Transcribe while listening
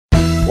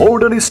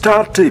Modern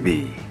star TV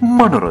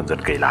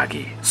मनोरञ्जनकै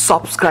लागि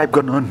subscribe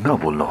गर्न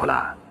नभुल्नुहोला।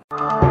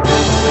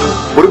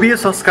 पूर्वीय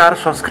संस्कार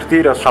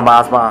संस्कृति र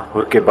समाजमा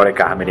हुर्के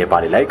बढेका हामी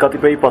नेपालीलाई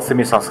कतिपय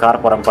पश्चिमी संस्कार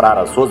परम्परा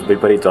र सोच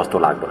विपरीत जस्तो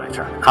लाग्दो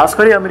रहेछ। खास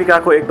गरी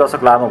अमेरिकाको एक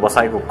दशक लामो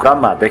बसाइको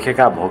क्रममा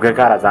देखेका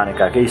भोगेका र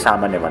जानेका केही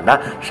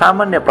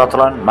सामान्य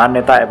प्रचलन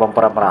मान्यता एवं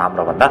परम्परा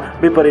हाम्रो भन्दा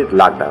विपरीत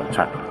लाग्दा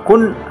हुन्छन्।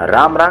 कुन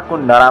राम्रा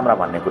कुन नराम्रा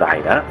भन्ने कुरा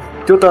होइन,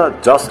 त्यो त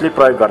जसले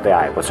प्रयोग गर्दै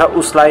आएको छ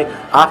उसलाई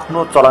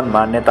आफ्नो चलन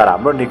मान्यता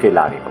राम्रो निकै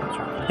लागेको हुन्छ।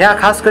 यहाँ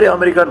खास गरी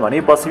अमेरिकन भनी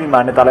पश्चिमी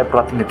मान्यतालाई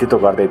प्रतिनिधित्व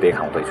गर्दै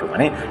देखाउँदैछु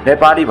भने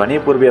नेपाली भनी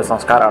पूर्वीय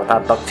संस्कार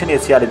अर्थात् दक्षिण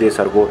एसियाली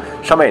देशहरूको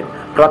समेत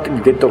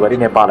प्रतिनिधित्व गरी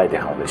नेपाललाई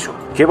देखाउँदैछु।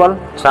 केवल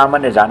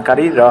सामान्य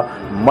जानकारी र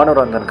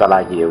मनोरञ्जनका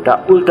लागि एउटा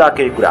उल्टा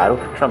केही कुराहरू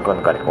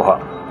सङ्कलन गरेको हो।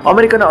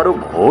 अमेरिकनहरू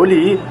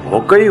भोलि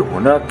भोकै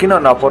हुन किन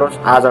नपरोस्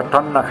आज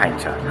टन्न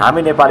खाइन्छ।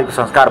 हामी नेपालीको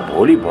संस्कार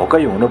भोलि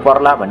भोकै हुनु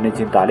पर्ला भन्ने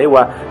चिन्ताले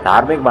वा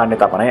धार्मिक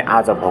मान्यता भने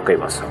आज भोकै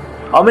बस्छौँ।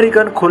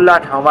 अमेरिकन खुल्ला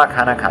ठाउँमा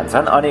खाना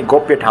खान्छन् अनि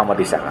गोप्य ठाउँमा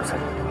दिशा गर्छन्।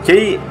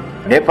 केही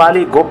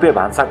नेपाली गोप्य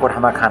भान्सा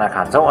कोठामा खाना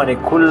खान्छौँ अनि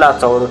खुल्ला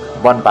चौर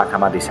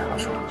वनपाखामा दिशा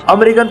गर्छौँ।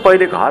 अमेरिकन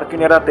पहिले घर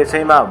किनेर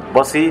त्यसैमा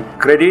बसी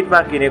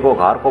क्रेडिटमा किनेको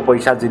घरको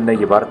पैसा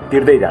जिन्दगीभर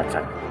तिर्दै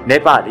जान्छन्।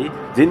 नेपाली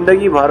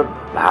जिन्दगीभर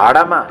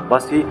भाडामा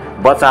बसी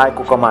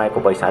बचाएको कमाएको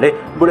पैसाले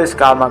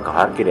बुढेसकालमा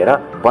घर किनेर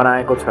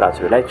बनाएको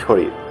छोराछोरीलाई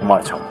छोडी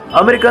मर्छौँ।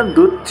 अमेरिकन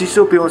दुध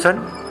चिसो पिउँछन्,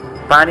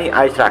 पानी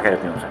आइस राखेर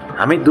पिउँछन्।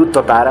 हामी दुध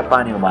तताएर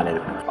पानी उमालेर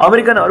पिउँछौँ।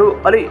 अमेरिकनहरू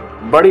अलि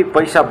बढी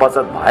पैसा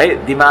बचत भए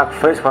दिमाग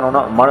फ्रेस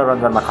बनाउन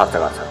मनोरञ्जनमा खर्च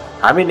गर्छन्।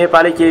 हामी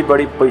नेपाली केही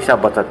बढी पैसा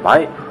बचत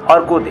भए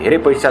अर्को धेरै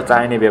पैसा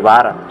चाहिने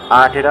व्यवहार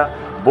आँटेर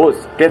बोझ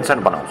टेन्सन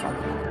बनाउँछौँ।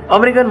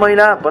 अमेरिकन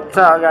महिला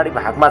बच्चा अगाडि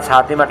भागमा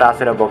छातीमा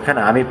टाँसेर बोक्छन्,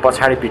 हामी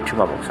पछाडि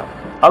पिठ्ठुमा बोक्छौँ।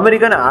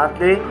 अमेरिकन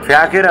हातले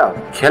फ्याँकेर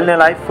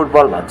खेल्नेलाई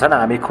फुटबल भन्छन्,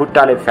 हामी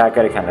खुट्टाले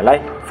फ्याँकेर खेल्नेलाई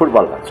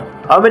फुटबल भन्छौँ।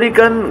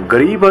 अमेरिकन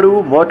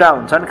गरिबहरू मोटा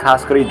हुन्छन्,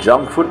 खास गरी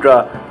जङ्क फुड र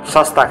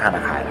सस्ता खाना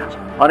खाएर,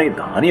 अनि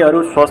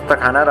धनीहरू स्वस्थ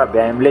खाना र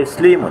व्यायामले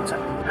स्लिम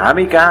हुन्छन्।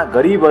 हामी कहाँ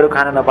गरिबहरू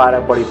खाना नपाएर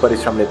बढी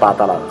परिश्रमले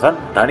पातला हुन्छन्,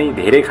 धनी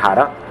धेरै खाएर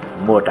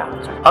मोटा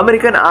हुन्छन्।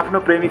 अमेरिकन आफ्नो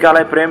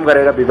प्रेमिकालाई प्रेम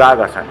गरेर विवाह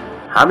गर्छन्,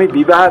 हामी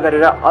विवाह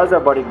गरेर अझ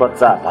बढी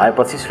बच्चा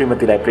भएपछि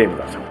श्रीमतीलाई प्रेम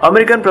गर्छौँ।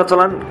 अमेरिकन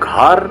प्रचलन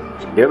घर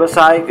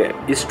व्यावसायिक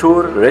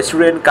स्टोर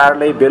रेस्टुरेन्ट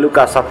कार्यालय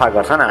बेलुका सफा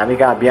गर्छन्, हामी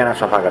कहाँ बिहान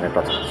सफा गर्ने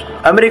प्रचलन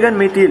छ। अमेरिकन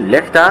मिति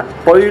लेख्दा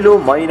पहिलो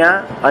महिना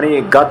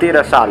अनि गते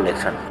र साल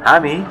लेख्छन्,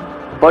 हामी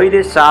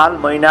पहिले साल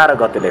महिना र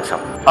गते लेख्छौँ।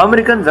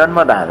 अमेरिकन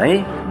जन्मदा नै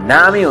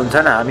नामी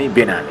हुन्छन्, हामी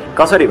बेनामी।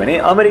 कसरी भने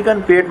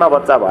अमेरिकन पेटमा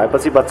बच्चा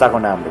भएपछि बच्चाको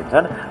नाम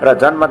दिन्छन् र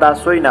जन्मदा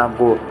सोही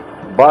नामको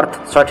बर्थ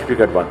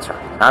सर्टिफिकेट बन्छ।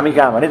 हामी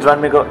कहाँ भने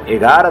जन्मेको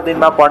 11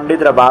 दिनमा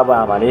पण्डित र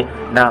बाबुआमाले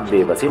नाम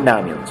दिएपछि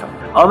नामी हुन्छौँ।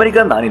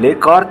 अमेरिकन धनीले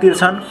कर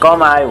तिर्छन्,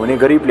 कम आय हुने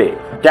गरिबले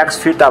ट्याक्स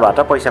फिर्ताबाट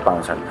पैसा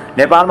पाउँछन्।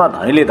 नेपालमा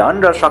धनीले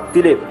धन र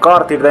शक्तिले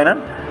कर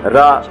तिर्दैनन् र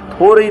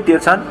थोरै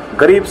तिर्छन्,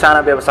 गरिब साना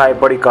व्यवसाय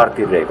बढी कर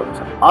तिरिरहेको हुन्छ।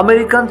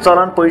 अमेरिकन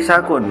चलन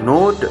पैसाको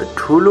नोट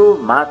ठुलो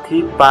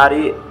माथि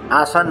पारी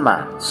आसनमा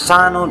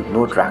सानो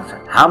नोट राख्छ,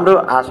 हाम्रो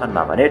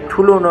आसनमा भने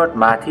ठुलो नोट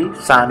माथि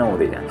सानो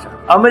हुँदै जान्छ।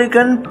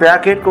 अमेरिकन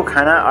प्याकेटको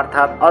खाना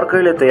अर्थात्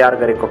अर्कैले तयार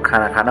गरेको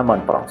खाना खान मन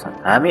पराउँछन्,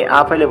 हामी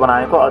आफैले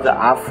बनाएको अझ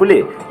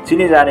आफूले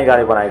चिने जाने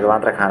गरी बनाएको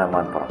मात्र खाना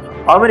मन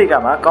पराउँछ।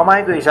 अमेरिकामा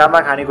कमाइको हिसाबमा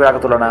खानेकुराको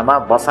तुलनामा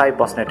बसाइ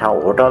बस्ने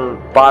ठाउँ होटल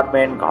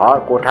अपार्टमेन्ट घर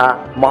कोठा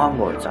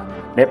महँगो हुन्छ।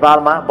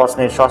 नेपालमा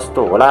बस्ने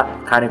सस्तो होला,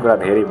 खानेकुरा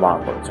धेरै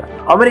महँगो हुन्छ।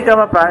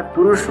 अमेरिकामा प्राय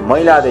पुरुष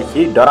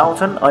महिलादेखि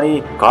डराउँछन् अनि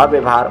घर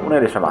व्यवहार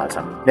उनीहरूले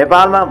सम्हाल्छन्।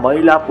 नेपालमा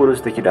महिला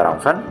पुरुषदेखि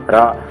डराउँछन् र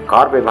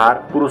घर व्यवहार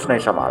पुरुष नै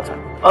सम्हाल्छन्।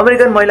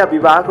 अमेरिकन महिला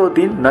विवाहको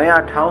दिन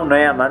नयाँ ठाउँ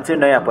नयाँ मान्छे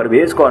नयाँ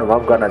परिवेशको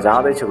अनुभव गर्न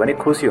जाँदैछु भने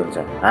खुसी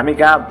हुन्छन्। हामी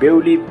कहाँ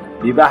बेहुली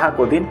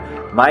विवाहको दिन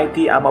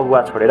माइती आमा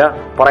बुवा छोडेर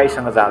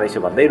पढाइसँग जाँदैछु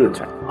भन्दै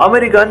रुन्छन्।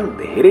 अमेरिकन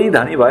धेरै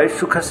धनी भए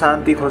सुख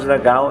शान्ति खोज्न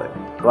गाउँ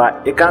वा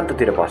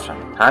एकान्ततिर बस्छन्,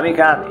 हामी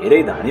कहाँ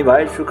धेरै धनी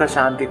भए सुख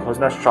शान्ति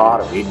खोज्न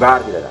सहर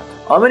भिडभाडतिर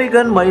जान्छन्।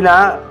 अमेरिकन महिला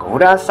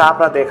घुँडा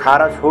साप्रा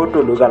देखाएर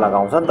छोटो लुगा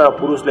लगाउँछन् तर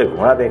पुरुषले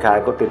घुँडा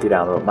देखाएको त्यति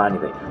राम्रो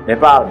मानिँदैन।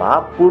 नेपालमा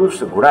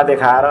पुरुष घुँडा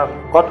देखाएर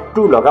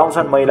कट्टु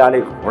लगाउँछन्,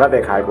 महिलाले घुँडा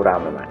देखाएको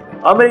राम्रो मानिँदैन।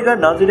 अमेरिकन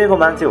नचिनेको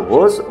मान्छे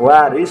होस् वा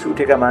रिस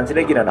उठेका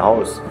मान्छेले किन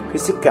नहोस्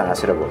फिसिक्क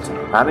हाँसेर बोल्छन्,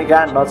 हामी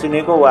कहाँ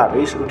नचिनेको वा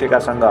रिस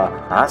उठेकासँग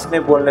हाँस्ने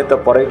बोल्ने त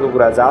परेको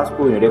कुरा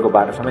जासको हिँडेको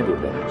बाटो समेत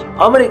हिँड्दैन।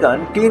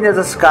 अमेरिकन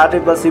टिनेजर्स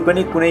काटेपछि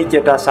पनि कुनै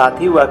केटा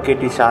साथी वा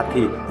केटी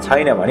साथी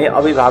छैन भने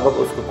अभिभावक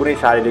उसको कुनै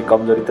शारीरिक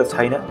कमजोरी त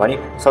छैन भनी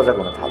सजग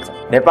हुन थाल्छ।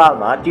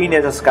 नेपालमा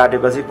टिनेजर्स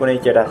काटेपछि कुनै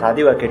केटा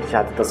साथी वा केटी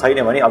साथी त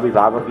छैन भने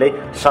अभिभावकले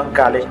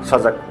शङ्काले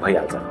सजग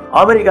भइहाल्छन्।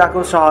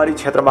 अमेरिकाको सहरी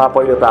क्षेत्रमा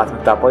पहिलो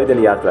प्राथमिकता पैदल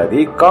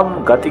यात्रादेखि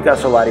कम गतिका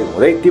सवारी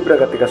हुँदै तीव्र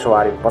गतिका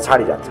सवारी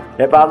पछाडि जान्छ।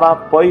 नेपालमा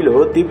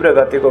पहिलो तीव्र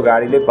गतिको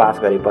गाडीले पास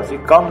गरेपछि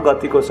कम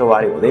गतिको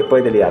सवारी हुँदै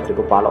पैदल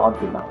यात्रीको पालो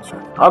अन्तिममा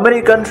आउँछ।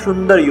 अमेरिकन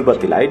सुन्दर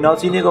युवतीलाई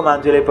नचिनेको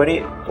मान्छेले पनि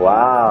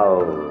वाउ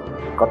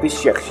कति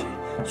सेक्सी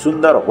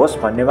सुन्दर होस्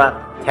भन्नेमा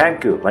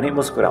थ्याङ्क यू भनी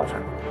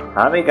मुस्कुराउँछन्।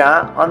 हामी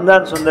कहाँ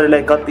अन्जान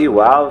सुन्दरीलाई कति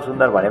वाउ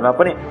सुन्दर भनेमा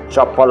पनि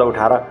चप्पल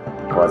उठाएर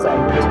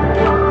बजाएको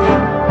छ।